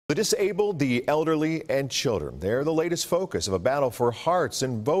The disabled, the elderly, and children. They're the latest focus of a battle for hearts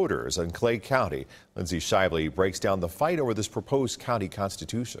and voters in Clay County. Lindsay Shively breaks down the fight over this proposed county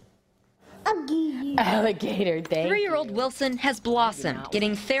constitution. Alligator, thank you. 3-year-old Wilson has blossomed,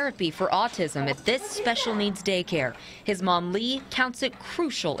 getting therapy for autism at this special needs daycare. His mom, Lee, counts it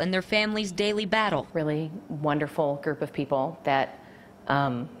crucial in their family's daily battle. Really wonderful group of people that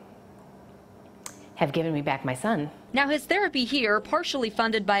have given me back my son. Now his therapy here, partially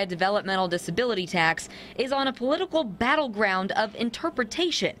funded by a developmental disability tax, is on a political battleground of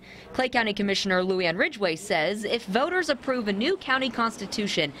interpretation. Clay County Commissioner Luann Ridgway says if voters approve a new county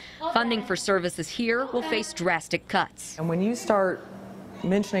constitution, funding for services here will face drastic cuts. And when you start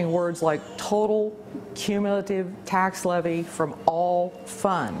mentioning words like total cumulative tax levy from all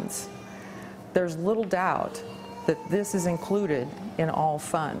funds, there's little doubt that this is included in all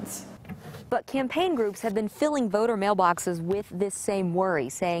funds. But campaign groups have been filling voter mailboxes with this same worry,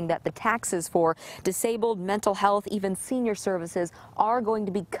 saying that the taxes for disabled, mental health, even senior services are going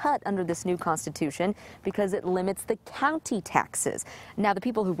to be cut under this new constitution because it limits the county taxes. Now, the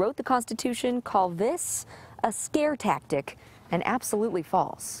people who wrote the constitution call this a scare tactic and absolutely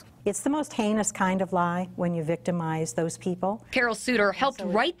false. It's the most heinous kind of lie when you victimize those people. Carol Suter helped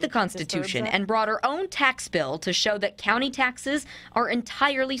write the Constitution and brought her own tax bill to show that county taxes are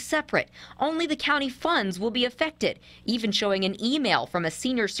entirely separate. Only the county funds will be affected, even showing an email from a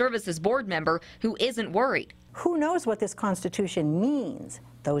senior services board member who isn't worried. Who knows what this Constitution means?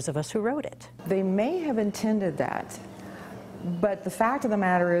 Those of us who wrote it. They may have intended that, but the fact of the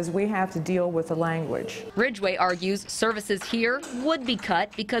matter is we have to deal with the language. Ridgway argues services here would be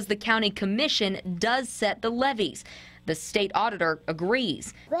cut because the county commission does set the levies. The state auditor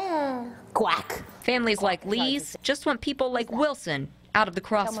agrees. Quack. Families like Lee's just want people like Wilson out of the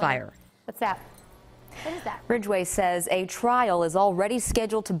crossfire. What's that? What is that? Ridgway says a trial is already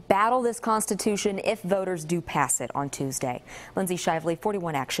scheduled to battle this constitution if voters do pass it on Tuesday. Lindsay Shively,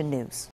 41 Action News.